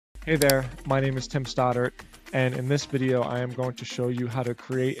Hey there, my name is Tim Stoddart, and in this video, I am going to show you how to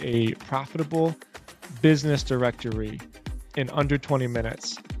create a profitable business directory in under 20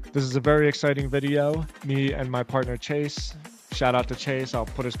 minutes. This is a very exciting video. Me and my partner Chase, shout out to Chase, I'll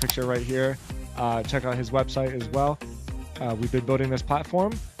put his picture right here. Check out his website as well. We've been building this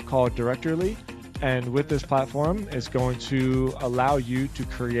platform called Directorly, and with this platform, it's going to allow you to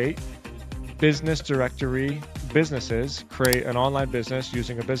create business directory businesses, create an online business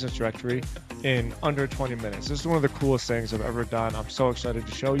using a business directory in under 20 minutes. This is one of the coolest things I've ever done. I'm so excited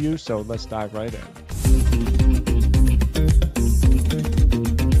to show you, so let's dive right in.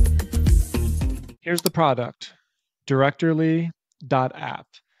 Here's the product, directorly.app.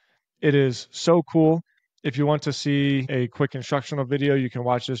 It is so cool. If you want to see a quick instructional video, you can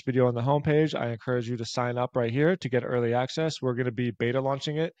watch this video on the homepage. I encourage you to sign up right here to get early access. We're going to be beta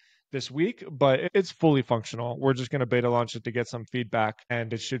launching it this week, but it's fully functional. We're just going to beta launch it to get some feedback,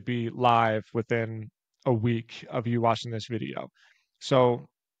 and it should be live within a week of you watching this video. So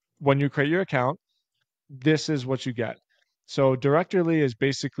when you create your account, this is what you get. So Directory is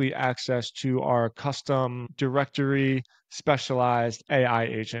basically access to our custom directory specialized AI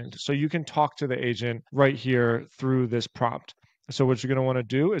agent. So you can talk to the agent right here through this prompt. So what you're going to want to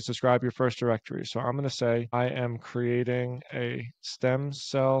do is describe your first directory. So I'm going to say, I am creating a stem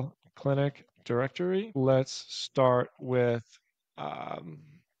cell clinic directory. Let's start with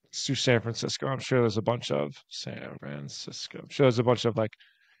San Francisco. I'm sure there's a bunch of San Francisco. I'm sure there's a bunch of like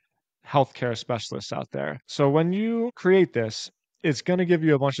healthcare specialists out there. So when you create this, it's going to give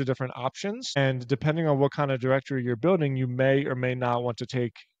you a bunch of different options. And depending on what kind of directory you're building, you may or may not want to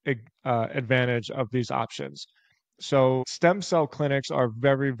take advantage of these options. So stem cell clinics are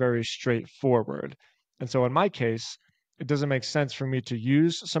very, very straightforward. And so in my case, it doesn't make sense for me to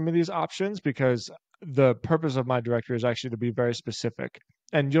use some of these options because the purpose of my directory is actually to be very specific.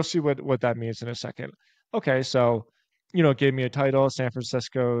 And you'll see what that means in a second. Okay, so it gave me a title, San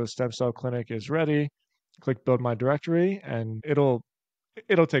Francisco Stem Cell Clinic is ready. Click build my directory and it'll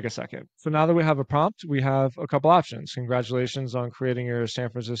take a second. So now that we have a prompt, we have a couple options. Congratulations on creating your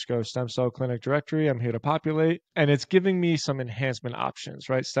San Francisco Stem Cell Clinic directory. I'm here to populate. And it's giving me some enhancement options,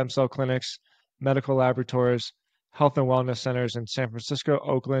 right? Stem cell clinics, medical laboratories, health and wellness centers in San Francisco,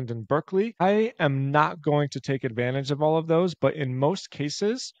 Oakland, and Berkeley. I am not going to take advantage of all of those, but in most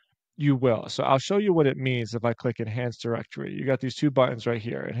cases, you will. So I'll show you what it means if I click Enhance Directory. You got these two buttons right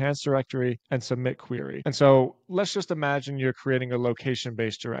here, Enhance Directory and Submit Query. And so let's just imagine you're creating a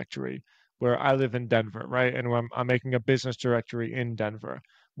location-based directory where I live in Denver, right? And I'm making a business directory in Denver.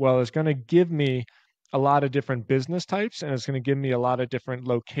 Well, it's going to give me a lot of different business types and it's going to give me a lot of different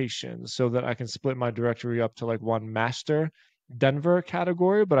locations so that I can split my directory up to like one master Denver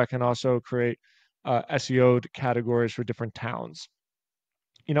category, but I can also create SEO'd categories for different towns.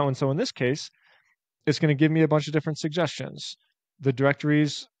 And so in this case, it's going to give me a bunch of different suggestions.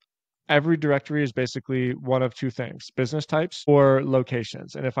 Every directory is basically one of two things, business types or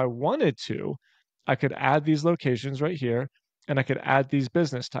locations. And if I wanted to, I could add these locations right here and I could add these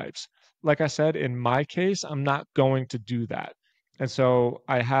business types. Like I said, in my case, I'm not going to do that. And so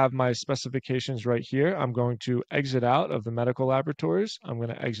I have my specifications right here. I'm going to exit out of the medical laboratories. I'm going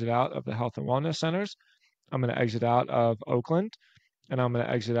to exit out of the health and wellness centers. I'm going to exit out of Oakland and I'm going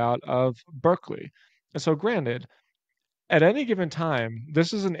to exit out of Berkeley. And so granted, at any given time,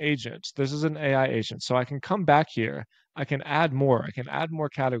 this is an agent. This is an AI agent. So I can come back here. I can add more. I can add more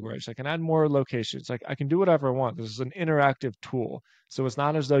categories. I can add more locations. Like I can do whatever I want. This is an interactive tool. So it's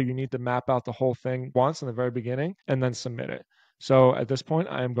not as though you need to map out the whole thing once in the very beginning and then submit it. So at this point,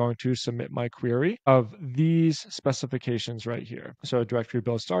 I am going to submit my query of these specifications right here. So directory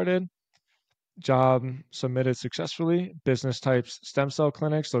build started. Job submitted successfully. Business types, stem cell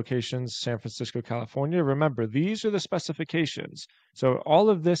clinics, locations, San Francisco, California. Remember, these are the specifications. So all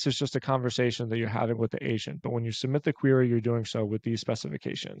of this is just a conversation that you're having with the agent. But when you submit the query, you're doing so with these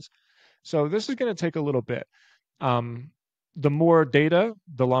specifications. So this is going to take a little bit. The more data,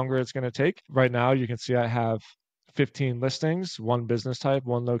 the longer it's going to take. Right now, you can see I have 15 listings, one business type,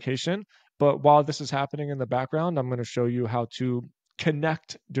 one location. But while this is happening in the background, I'm going to show you how to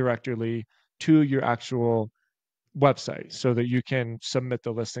connect directly to your actual website so that you can submit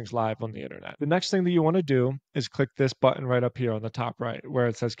the listings live on the internet. The next thing that you want to do is click this button right up here on the top right where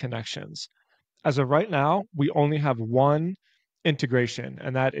it says connections. As of right now, we only have one integration,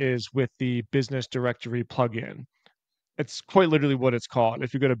 and that is with the business directory plugin. It's quite literally what it's called.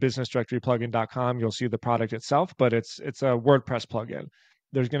 If you go to businessdirectoryplugin.com, you'll see the product itself, but it's a WordPress plugin.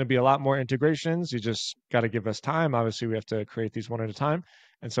 There's going to be a lot more integrations. You just got to give us time. Obviously, we have to create these one at a time.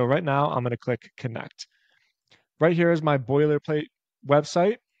 And so right now, I'm going to click Connect. Right here is my boilerplate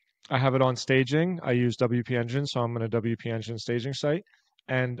website. I have it on staging. I use WP Engine, so I'm in a WP Engine staging site.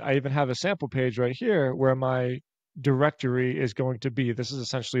 And I even have a sample page right here where my directory is going to be. This is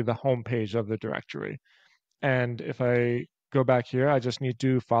essentially the home page of the directory. And if I go back here, I just need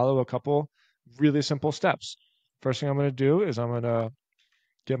to follow a couple really simple steps. First thing I'm going to do is I'm going to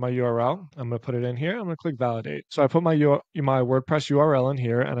get my URL. I'm going to put it in here. I'm going to click validate. So I put my WordPress URL in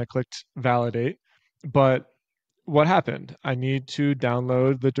here and I clicked validate. But what happened? I need to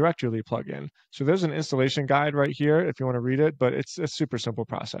download the directory plugin. So there's an installation guide right here if you want to read it, but it's a super simple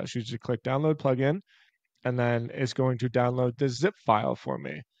process. You just click download plugin, and then it's going to download the zip file for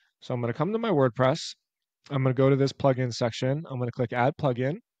me. So I'm going to come to my WordPress. I'm going to go to this plugin section. I'm going to click add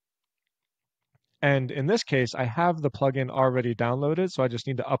plugin. And in this case, I have the plugin already downloaded, so I just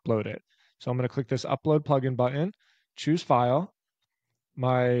need to upload it. So I'm going to click this upload plugin button, choose file,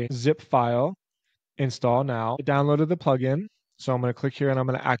 my zip file, install now. I downloaded the plugin, so I'm going to click here and I'm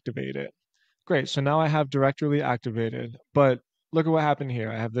going to activate it. Great, so now I have directory activated, but look at what happened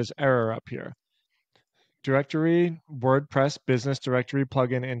here. I have this error up here. Directory WordPress Business Directory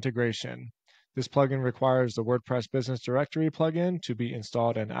plugin integration. This plugin requires the WordPress Business Directory plugin to be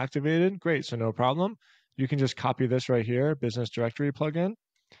installed and activated. Great, so no problem. You can just copy this right here, Business Directory plugin,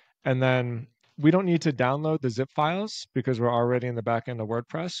 and then we don't need to download the zip files because we're already in the back end of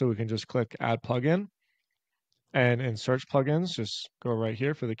WordPress, so we can just click add plugin. And in search plugins, just go right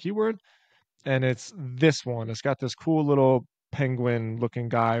here for the keyword. And it's this one. It's got this cool little penguin looking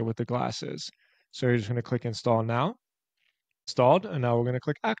guy with the glasses. So you're just going to click install now. Installed, and now we're going to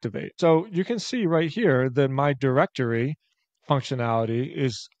click activate. So you can see right here that my directory functionality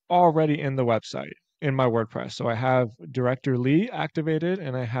is already in the website in my WordPress. So I have directory activated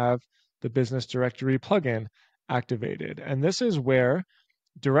and I have the business directory plugin activated. And this is where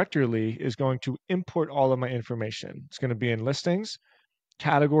directory is going to import all of my information. It's going to be in listings,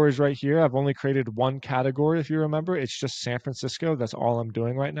 categories right here. I've only created one category, if you remember. It's just San Francisco. That's all I'm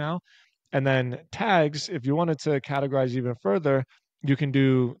doing right now. And then tags, if you wanted to categorize even further, you can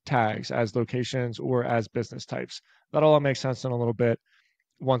do tags as locations or as business types. That'll all make sense in a little bit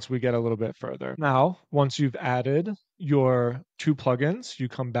once we get a little bit further. Now, once you've added your two plugins, you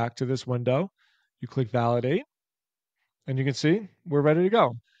come back to this window, you click validate, and you can see we're ready to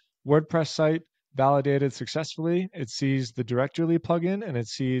go. WordPress site validated successfully. It sees the directory plugin and it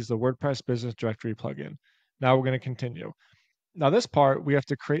sees the WordPress business directory plugin. Now we're going to continue. Now this part, we have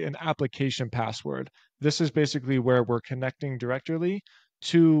to create an application password. This is basically where we're connecting directly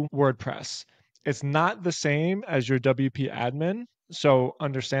to WordPress. It's not the same as your WP admin, so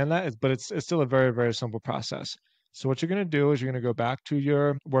understand that, but it's still a very, very simple process. So what you're going to do is you're going to go back to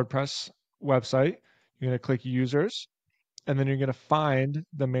your WordPress website. You're going to click users, and then you're going to find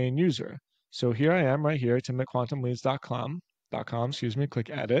the main user. So here I am right here, tim@quantumleads.com, click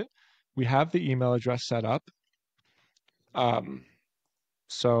edit. We have the email address set up.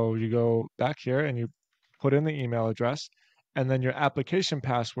 So you go back here and you put in the email address, and then your application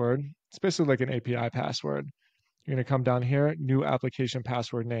password, it's basically like an API password. You're going to come down here, new application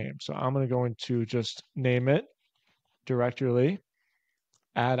password name. So I'm going to go into just name it directly,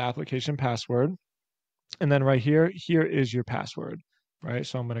 add application password. And then right here, here is your password, right?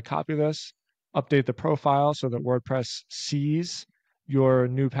 So I'm going to copy this, update the profile so that WordPress sees your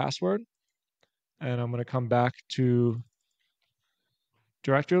new password. And I'm going to come back to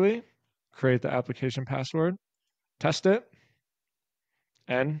directory, create the application password, test it,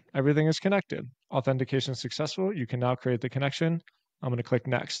 and everything is connected. Authentication successful. You can now create the connection. I'm going to click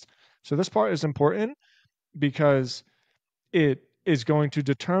next. So this part is important because it is going to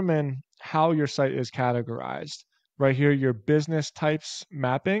determine how your site is categorized. Right here, your business types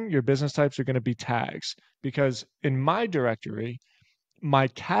mapping, your business types are going to be tags, because in my directory, my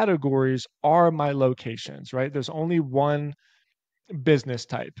categories are my locations, right? There's only one business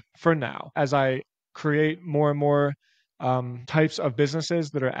type for now. As I create more and more types of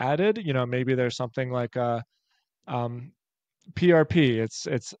businesses that are added, maybe there's something like a PRP,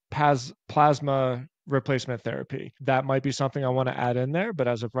 it's plasma replacement therapy. That might be something I want to add in there, but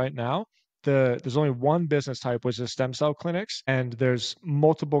as of right now, there's only one business type, which is stem cell clinics, and there's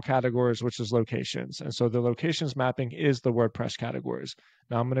multiple categories, which is locations. And so the locations mapping is the WordPress categories.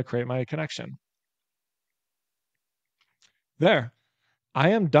 Now I'm going to create my connection. There, I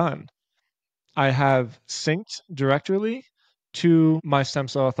am done. I have synced directly to my Stem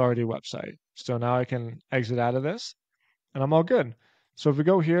Cell Authority website. So now I can exit out of this and I'm all good. So if we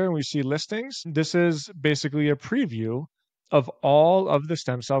go here and we see listings, this is basically a preview of all of the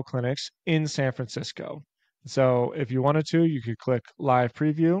stem cell clinics in San Francisco. So if you wanted to, you could click live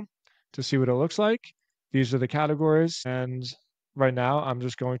preview to see what it looks like. These are the categories, and right now, I'm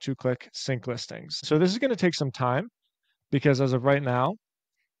just going to click sync listings. So this is going to take some time because as of right now,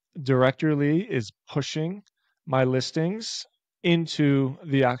 Directory is pushing my listings into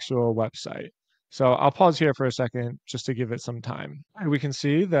the actual website. So I'll pause here for a second just to give it some time. We can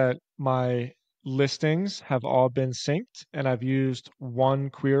see that my listings have all been synced and I've used one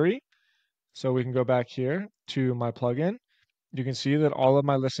query. So we can go back here to my plugin. You can see that all of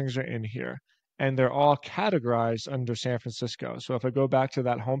my listings are in here and they're all categorized under San Francisco. So if I go back to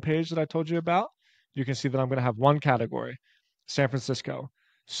that homepage that I told you about, you can see that I'm going to have one category, San Francisco.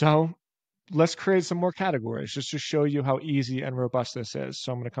 So let's create some more categories just to show you how easy and robust this is.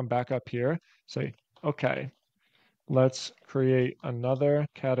 So I'm going to come back up here, say, okay, let's create another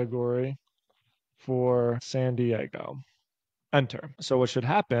category for San Diego. Enter. So what should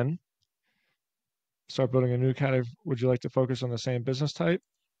happen, start building a new category. Would you like to focus on the same business type?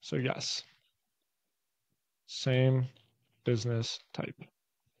 So yes, same business type.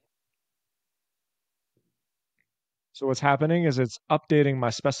 So what's happening is it's updating my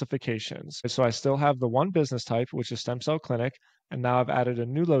specifications. So I still have the one business type, which is stem cell clinic, and now I've added a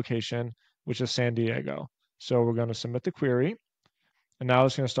new location, which is San Diego. So we're going to submit the query, and now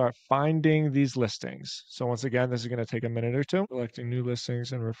it's going to start finding these listings. So once again, this is going to take a minute or two, selecting new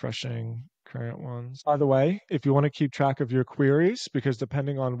listings and refreshing current ones. By the way, if you want to keep track of your queries, because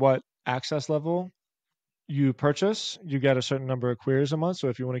depending on what access level you purchase, you get a certain number of queries a month. So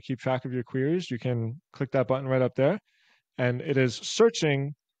if you want to keep track of your queries, you can click that button right up there. And it is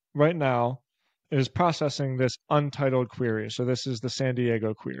searching right now, it is processing this untitled query. So this is the San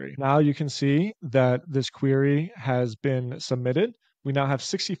Diego query. Now you can see that this query has been submitted. We now have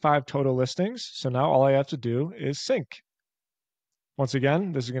 65 total listings. So now all I have to do is sync. Once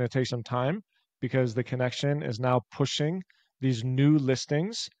again, this is going to take some time because the connection is now pushing these new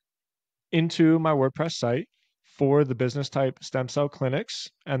listings into my WordPress site for the business type stem cell clinics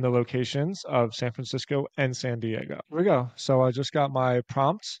and the locations of San Francisco and San Diego. Here we go. So I just got my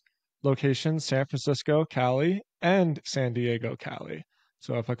prompts, locations, San Francisco, Cali, and San Diego, Cali.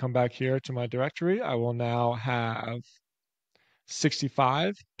 So if I come back here to my directory, I will now have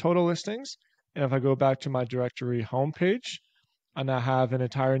 65 total listings. And if I go back to my directory homepage, I now have an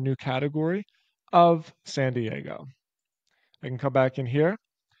entire new category of San Diego. I can come back in here.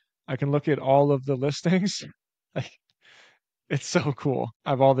 I can look at all of the listings. It's so cool.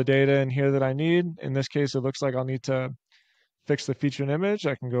 I have all the data in here that I need. In this case, it looks like I'll need to fix the featured image.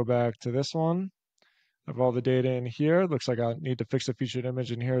 I can go back to this one. I have all the data in here. Looks like I need to fix the featured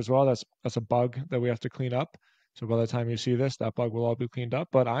image in here as well. That's a bug that we have to clean up. So by the time you see this, that bug will all be cleaned up.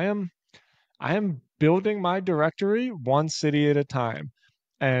 But I am building my directory one city at a time.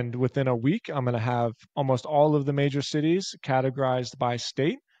 And within a week, I'm going to have almost all of the major cities categorized by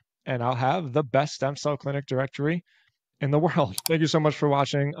state. And I'll have the best stem cell clinic directory in the world. Thank you so much for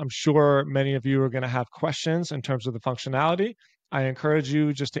watching. I'm sure many of you are going to have questions in terms of the functionality. I encourage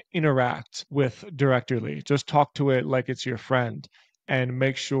you just to interact with Directory. Just talk to it like it's your friend and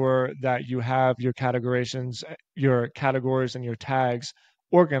make sure that you have your categories and your tags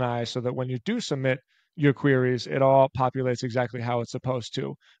organized so that when you do submit your queries, it all populates exactly how it's supposed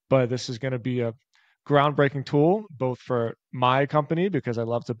to. But this is going to be a groundbreaking tool, both for my company, because I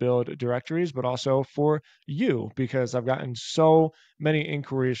love to build directories, but also for you, because I've gotten so many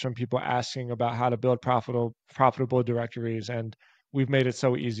inquiries from people asking about how to build profitable directories, and we've made it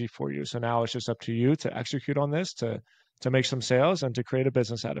so easy for you. So now it's just up to you to execute on this, to make some sales and to create a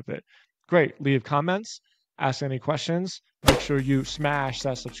business out of it. Great. Leave comments, ask any questions. Make sure you smash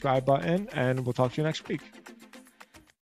that subscribe button, and we'll talk to you next week.